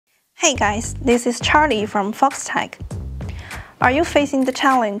Hey guys, this is Charlie from Foxtech. Are you facing the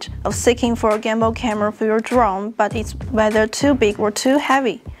challenge of seeking for a gimbal camera for your drone, but it's whether too big or too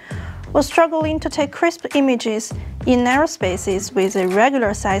heavy? Or struggling to take crisp images in narrow spaces with a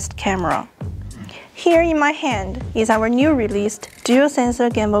regular-sized camera? Here in my hand is our new released dual-sensor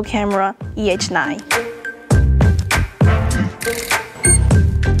gimbal camera EH9.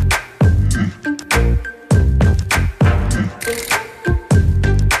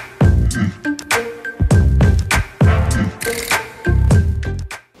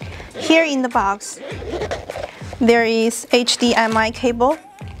 Here in the box, there is HDMI cable,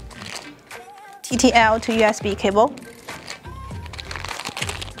 TTL to USB cable,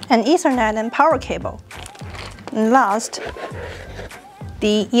 an Ethernet and power cable. And last,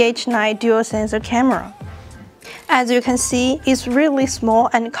 the EH9 dual sensor camera. As you can see, it's really small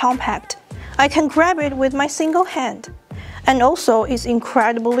and compact. I can grab it with my single hand. And also, it's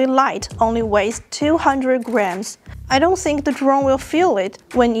incredibly light, only weighs 200 grams. I don't think the drone will feel it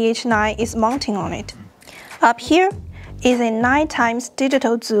when EH9 is mounting on it. Up here is a 9x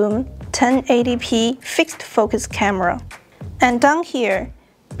digital zoom 1080p fixed focus camera. And down here,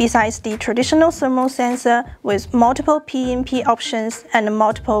 besides the traditional thermal sensor with multiple PNP options and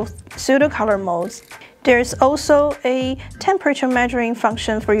multiple pseudo-color modes, there's also a temperature measuring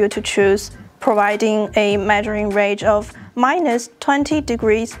function for you to choose, providing a measuring range of -20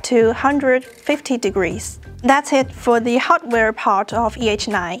 degrees to 150 degrees. That's it for the hardware part of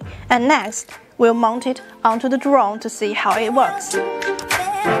EH9, and next, we'll mount it onto the drone to see how it works.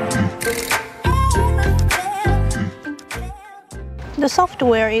 The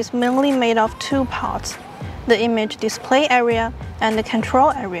software is mainly made of two parts, the image display area and the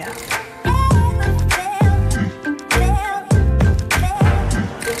control area.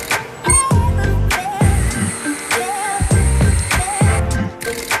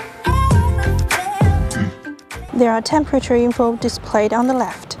 There are temperature info displayed on the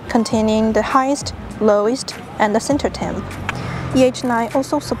left, containing the highest, lowest, and the center temp. EH9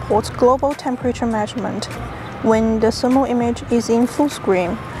 also supports global temperature measurement. When the thermal image is in full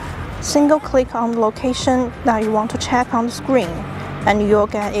screen, single click on the location that you want to check on the screen, and you'll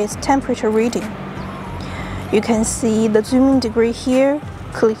get its temperature reading. You can see the zooming degree here,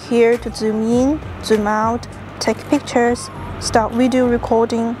 click here to zoom in, zoom out, take pictures, start video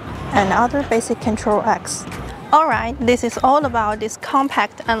recording, and other basic control acts. Alright, this is all about this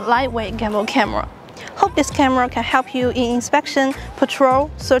compact and lightweight gimbal camera. Hope this camera can help you in inspection, patrol,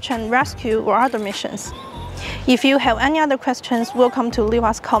 search and rescue or other missions. If you have any other questions, welcome to leave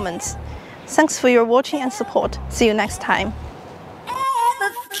us comments. Thanks for your watching and support. See you next time.